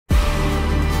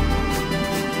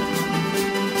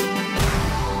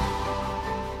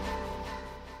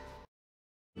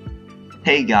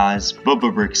Hey guys,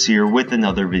 Bubba Bricks here with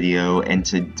another video, and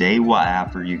today what I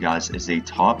have for you guys is a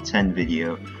top 10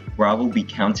 video where I will be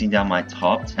counting down my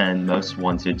top 10 most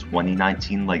wanted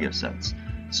 2019 LEGO sets.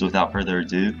 So without further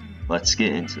ado, let's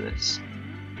get into this.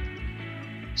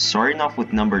 Starting off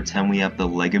with number 10, we have the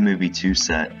LEGO Movie 2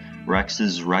 set,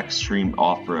 Rex's Rextreme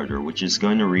Off-Roader, which is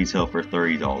going to retail for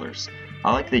 $30.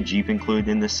 I like the Jeep included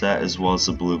in this set as well as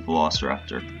the blue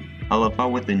Velociraptor. I love how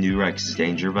with the new Rex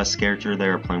Danger Vest character they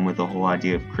are playing with the whole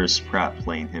idea of Chris Pratt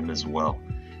playing him as well.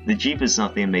 The Jeep is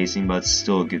nothing amazing, but it's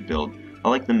still a good build. I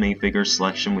like the minifigure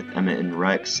selection with Emmett and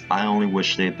Rex. I only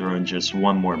wish they had thrown just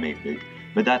one more minifig,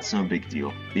 but that's no big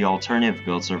deal. The alternative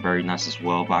builds are very nice as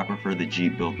well, but I prefer the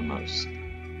Jeep build the most.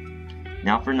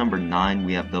 Now for number 9,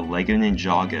 we have the LEGO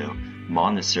Ninjago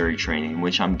Monastery Training,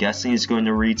 which I'm guessing is going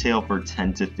to retail for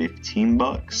 10 to 15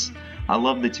 bucks. I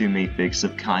love the two minifigs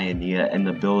of Kai and Nia, and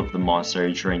the build of the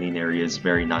monastery training area is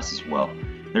very nice as well.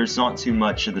 There's not too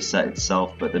much of the set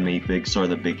itself, but the minifigs are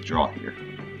the big draw here.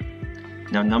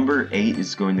 Now number 8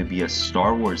 is going to be a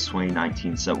Star Wars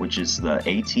 2019 set, which is the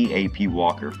AT-AP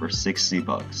Walker for 60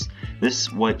 bucks.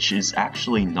 This which is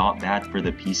actually not bad for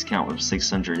the piece count of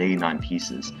 689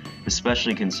 pieces,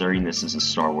 especially considering this is a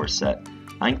Star Wars set.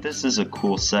 I think this is a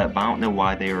cool set, but I don't know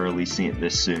why they are releasing it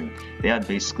this soon. They had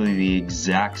basically the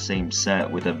exact same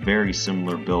set with a very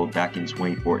similar build back in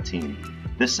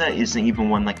 2014. This set isn't even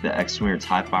one like the X-Wing or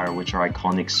TIE Fighter, which are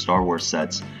iconic Star Wars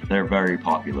sets that are very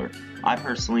popular. I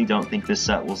personally don't think this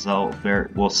set will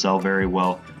sell very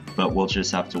well, but we'll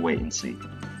just have to wait and see.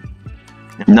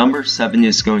 Number 7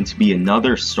 is going to be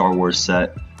another Star Wars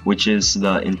set, which is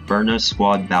the Inferno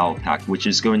Squad Battle Pack, which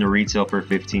is going to retail for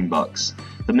 15 bucks.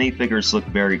 The minifigures look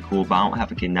very cool, but I don't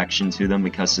have a connection to them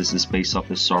because this is based off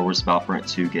the Star Wars Battlefront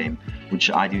 2 game,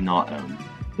 which I do not own.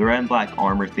 The red and black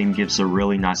armor theme gives a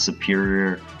really nice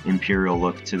superior Imperial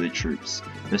look to the troops.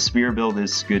 The spear build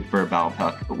is good for a battle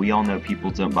pack, but we all know people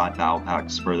don't buy battle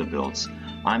packs for the builds.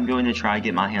 I'm going to try to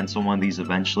get my hands on one of these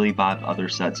eventually, but I have other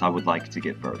sets I would like to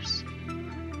get first.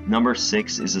 Number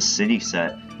 6 is a city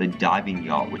set, the Diving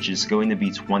Yacht, which is going to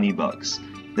be 20 bucks.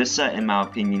 This set, in my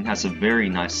opinion, has a very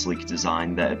nice sleek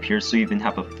design that appears to even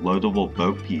have a floatable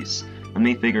boat piece. The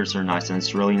minifigures are nice, and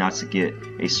it's really nice to get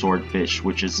a swordfish,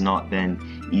 which has not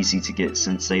been easy to get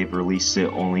since they've released it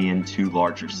only in 2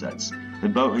 larger sets. The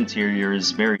boat interior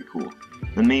is very cool.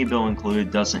 The mini build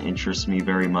included doesn't interest me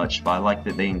very much, but I like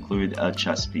that they include a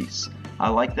chest piece. I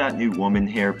like that new woman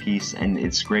hair piece, and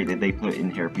it's great that they put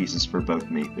in hair pieces for both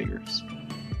minifigures.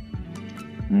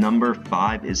 Number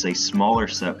 5 is a smaller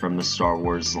set from the Star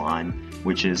Wars line,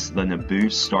 which is the Naboo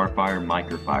Starfire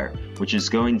Microfire, which is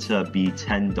going to be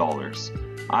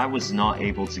 $10. I was not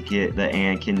able to get the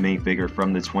Anakin minifigure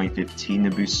from the 2015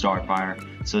 Naboo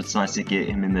Starfire, so it's nice to get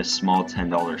him in this small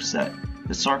 $10 set.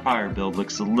 The Starfire build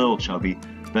looks a little chubby,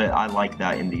 but I like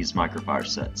that in these Microfire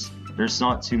sets. There's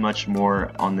not too much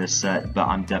more on this set, but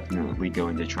I'm definitely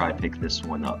going to try to pick this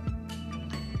one up.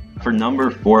 For number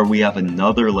 4, we have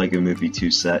another LEGO Movie 2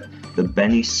 set, the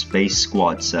Benny Space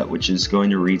Squad set, which is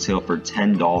going to retail for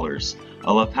 $10.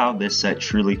 I love how this set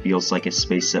truly feels like a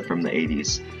space set from the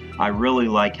 80s. I really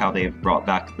like how they have brought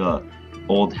back the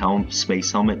old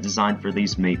space helmet design for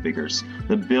these minifigures.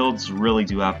 The builds really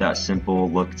do have that simple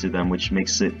look to them, which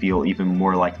makes it feel even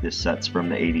more like the sets from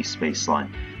the 80s space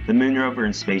line. The Moon Rover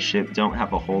and Spaceship don't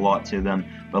have a whole lot to them,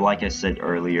 but like I said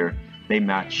earlier, they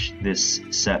match this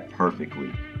set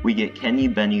perfectly. We get Kenny,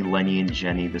 Benny, Lenny, and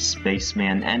Jenny, the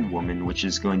spaceman and woman, which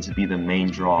is going to be the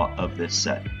main draw of this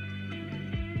set.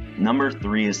 Number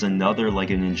 3 is another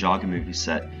LEGO Ninjago movie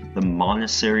set, the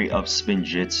Monastery of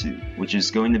Spinjitzu, which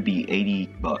is going to be 80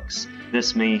 bucks.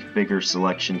 This minifigure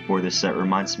selection for this set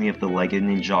reminds me of the LEGO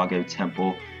Ninjago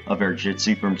Temple of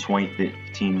Airjitzu from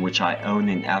 2015, which I own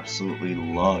and absolutely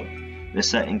love. This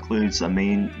set includes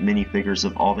minifigures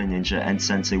of all the ninja and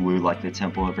Sensei Wu like the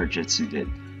Temple of Airjitzu did.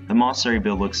 The monastery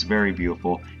build looks very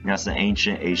beautiful and has an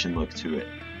ancient Asian look to it.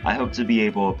 I hope to be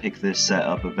able to pick this set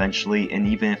up eventually, and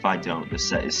even if I don't, the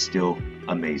set is still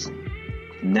amazing.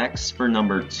 Next, for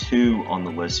number 2 on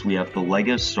the list, we have the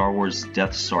LEGO Star Wars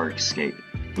Death Star Escape,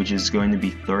 which is going to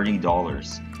be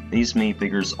 $30. These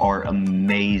minifigures are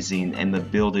amazing, and the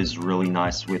build is really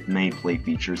nice with many play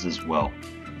features as well.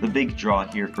 The big draw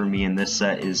here for me in this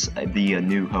set is the A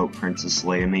New Hope Princess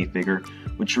Leia minifigure,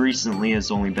 which recently has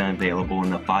only been available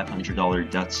in the $500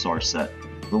 Death Star set.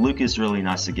 The look is really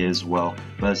nice to get as well,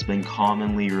 but has been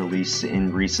commonly released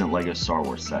in recent LEGO Star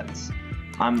Wars sets.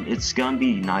 It's gonna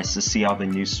be nice to see how the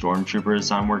new Stormtrooper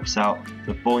design works out.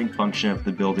 The folding function of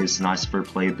the build is nice for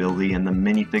playability, and the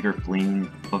minifigure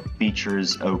fleeing feature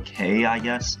is okay, I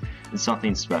guess. It's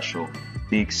nothing special.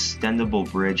 The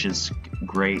extendable bridge is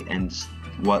great, and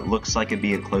what looks like it'd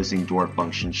be a closing door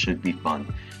function should be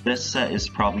fun. This set is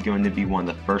probably going to be one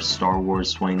of the first Star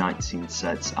Wars 2019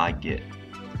 sets I get.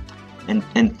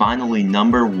 And finally,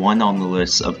 number 1 on the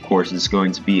list, of course, is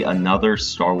going to be another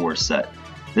Star Wars set.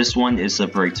 This one is the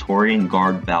Praetorian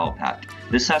Guard Battle Pack.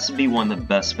 This has to be one of the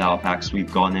best battle packs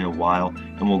we've gotten in a while,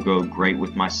 and will go great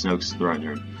with my Snoke's Throne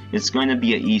Room. It's going to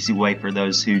be an easy way for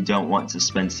those who don't want to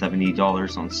spend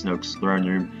 $70 on Snoke's Throne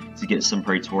Room to get some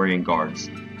Praetorian Guards.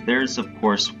 There's, of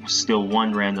course, still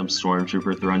one random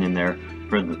Stormtrooper thrown in there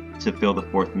to fill the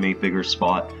 4th minifigure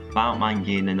spot, but I don't mind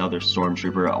getting another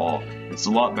Stormtrooper at all. It's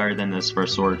a lot better than those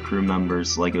First Order crew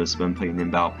members LEGO's been putting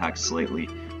in battle packs lately.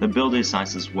 The build is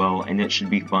nice as well, and it should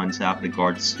be fun to have the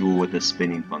guard's duel with a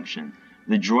spinning function.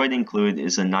 The droid included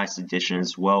is a nice addition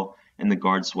as well, and the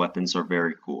guard's weapons are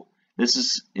very cool.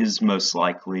 This is most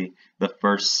likely the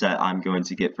first set I'm going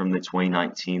to get from the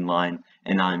 2019 line,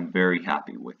 and I'm very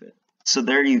happy with it. So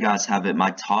there you guys have it,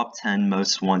 my top 10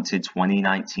 most wanted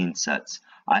 2019 sets.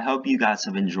 I hope you guys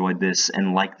have enjoyed this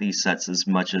and like these sets as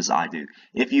much as I do.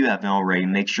 If you haven't already,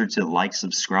 make sure to like,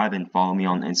 subscribe, and follow me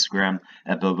on Instagram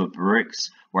at BobaBricks,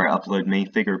 where I upload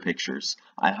minifigure pictures.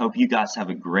 I hope you guys have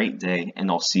a great day, and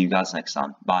I'll see you guys next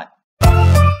time. Bye.